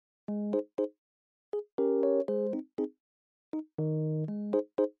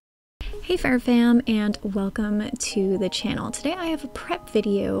Hey Ferret fam, and welcome to the channel. Today I have a prep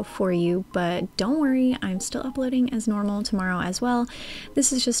video for you, but don't worry, I'm still uploading as normal tomorrow as well.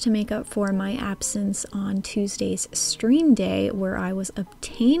 This is just to make up for my absence on Tuesday's stream day where I was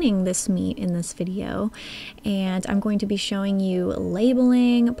obtaining this meat in this video, and I'm going to be showing you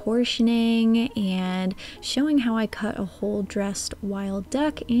labeling, portioning, and showing how I cut a whole dressed wild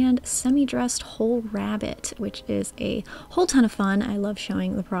duck and semi-dressed whole rabbit, which is a whole ton of fun. I love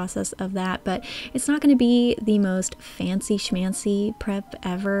showing the process of that, but it's not going to be the most fancy schmancy prep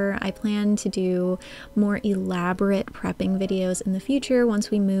ever. I plan to do more elaborate prepping videos in the future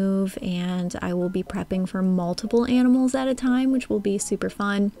once we move, and I will be prepping for multiple animals at a time, which will be super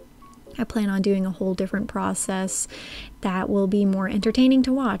fun. I plan on doing a whole different process that will be more entertaining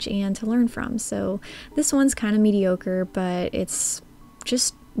to watch and to learn from. So this one's kind of mediocre, but it's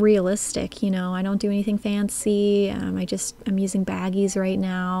just realistic, you know. I don't do anything fancy. I'm using baggies right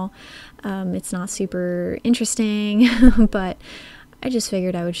now. It's not super interesting, but I just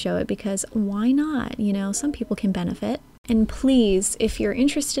figured I would show it because why not? You know, some people can benefit. And please, if you're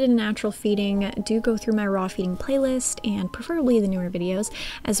interested in natural feeding, do go through my raw feeding playlist and preferably the newer videos,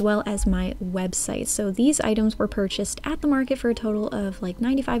 as well as my website. So these items were purchased at the market for a total of like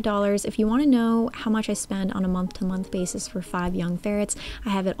 $95. If you want to know how much I spend on a month-to-month basis for 5 young ferrets, I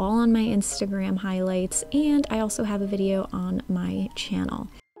have it all on my Instagram highlights, and I also have a video on my channel.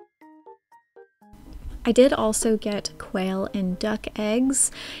 I did also get quail and duck eggs,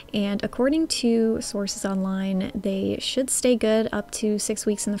 and according to sources online, they should stay good up to 6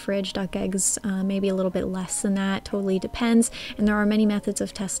 weeks in the fridge. Duck eggs, maybe a little bit less than that, totally depends. And there are many methods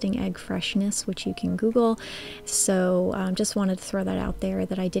of testing egg freshness, which you can Google. So just wanted to throw that out there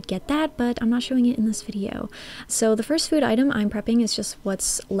that I did get that, but I'm not showing it in this video. So the first food item I'm prepping is just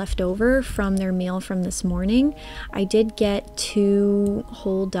what's left over from their meal from this morning. I did get 2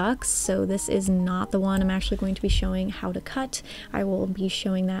 whole ducks, so this is not the one I'm actually going to be showing how to cut. I will be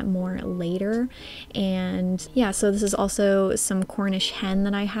showing that more later. And yeah, so this is also some Cornish hen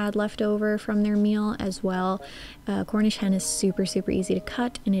that I had left over from their meal as well. Cornish hen is super easy to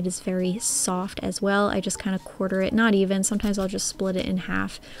cut, and it is very soft as well. I just kind of quarter it, not even, sometimes I'll just split it in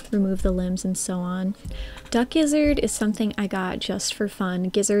half, remove the limbs and so on. Duck gizzard is something I got just for fun.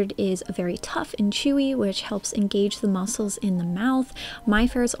 Gizzard is very tough and chewy, which helps engage the muscles in the mouth. My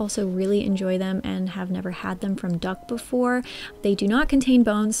ferrets also really enjoy them and have never had them from duck before. They do not contain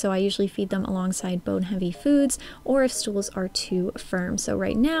bones, so I usually feed them alongside bone-heavy foods, or if stools are too firm. So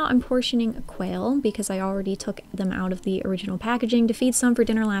right now I'm portioning quail because I already took them out of the original packaging to feed some for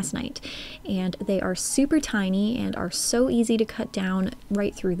dinner last night, and they are super tiny and are so easy to cut down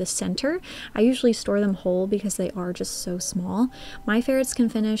right through the center. I usually store them whole because they are just so small. My ferrets can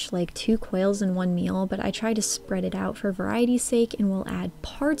finish like 2 quails in one meal, but I try to spread it out for variety's sake and will add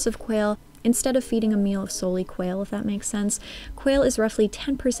parts of quail instead of feeding a meal of solely quail, if that makes sense. Quail is roughly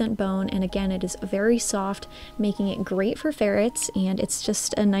 10% bone, and again, it is very soft, making it great for ferrets, and it's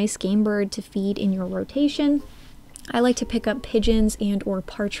just a nice game bird to feed in your rotation. I like to pick up pigeons and or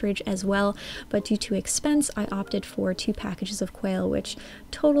partridge as well, but due to expense, I opted for 2 packages of quail, which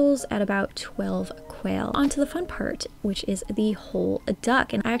totals at about 12 quail. On to the fun part, which is the whole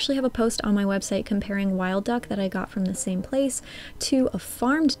duck. And I actually have a post on my website comparing wild duck that I got from the same place to a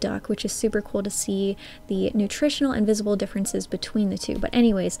farmed duck, which is super cool to see the nutritional and visible differences between the two. But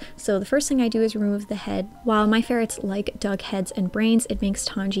anyways, so the first thing I do is remove the head. While my ferrets like duck heads and brains, it makes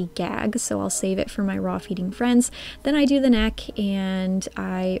Tanji gag, so I'll save it for my raw feeding friends. Then I do the neck and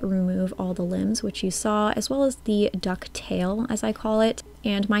I remove all the limbs, which you saw, as well as the duck tail, as I call it.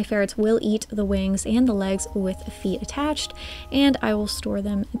 And my ferrets will eat the wings and the legs with feet attached, and I will store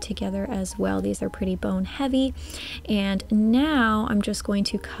them together as well. These are pretty bone heavy. And now I'm just going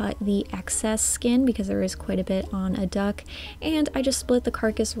to cut the excess skin because there is quite a bit on a duck, and I just split the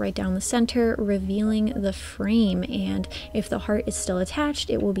carcass right down the center, revealing the frame. And if the heart is still attached,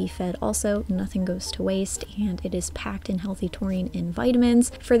 it will be fed also. Nothing goes to waste, and it is packed in healthy taurine and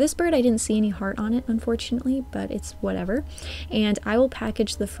vitamins. For this bird, I didn't see any heart on it, unfortunately, but it's whatever. And I will package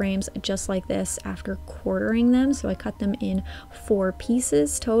the frames just like this after quartering them, so I cut them in 4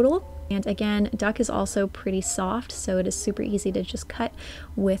 pieces total. And again, duck is also pretty soft, so it is super easy to just cut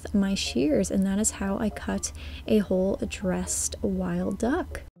with my shears, and that is how I cut a whole dressed wild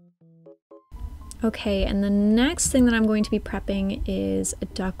duck. Okay, and the next thing that I'm going to be prepping is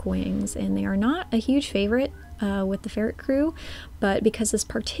duck wings, and they are not a huge favorite with the Ferret crew, but because this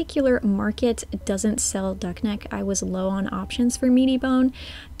particular market doesn't sell duck neck, I was low on options for meaty bone.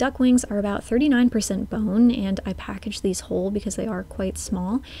 Duck wings are about 39% bone, and I packaged these whole because they are quite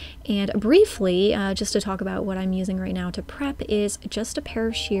small. And briefly, just to talk about what I'm using right now to prep is just a pair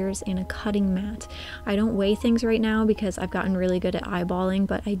of shears and a cutting mat. I don't weigh things right now because I've gotten really good at eyeballing,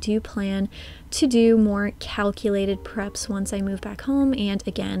 but I do plan to do more calculated preps once I move back home, and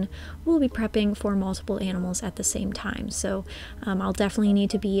again, we'll be prepping for multiple animals at the same time, so I'll definitely need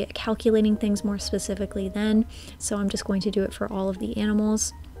to be calculating things more specifically then, so I'm just going to do it for all of the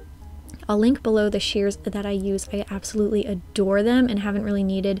animals. I'll link below the shears that I use. I absolutely adore them and haven't really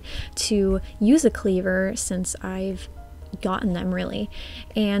needed to use a cleaver since I've gotten them, really.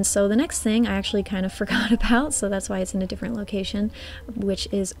 And so the next thing I actually kind of forgot about, so that's why it's in a different location, which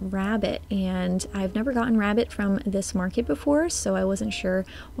is rabbit. And I've never gotten rabbit from this market before, so I wasn't sure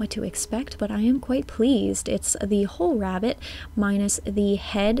what to expect, but I am quite pleased. It's the whole rabbit minus the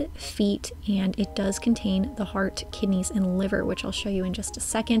head, feet, and it does contain the heart, kidneys, and liver, which I'll show you in just a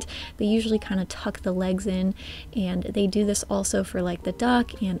second. They usually kind of tuck the legs in, and they do this also for like the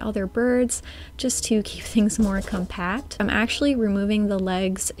duck and other birds, just to keep things more compact. I'm actually removing the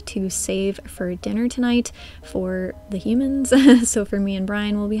legs to save for dinner tonight for the humans. So for me and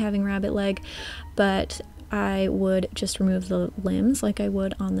Brian, we'll be having rabbit leg, but I would just remove the limbs like I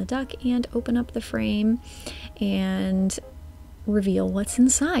would on the duck and open up the frame and reveal what's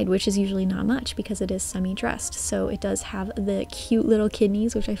inside, which is usually not much because it is semi-dressed. So it does have the cute little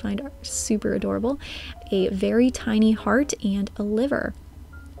kidneys, which I find are super adorable, a very tiny heart, and a liver.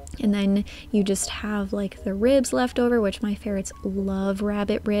 And then you just have like the ribs left over, which my ferrets love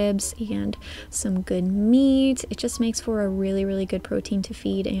rabbit ribs, and some good meat. It just makes for a really, really good protein to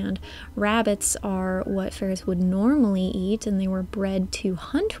feed. And rabbits are what ferrets would normally eat, and they were bred to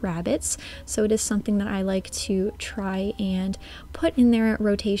hunt rabbits. So it is something that I like to try and put in their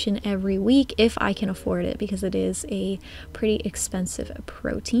rotation every week if I can afford it, because it is a pretty expensive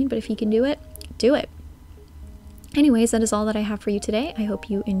protein. But if you can do it, do it. Anyways, that is all that I have for you today. I hope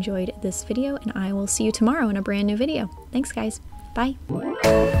you enjoyed this video, and I will see you tomorrow in a brand new video. Thanks, guys. Bye.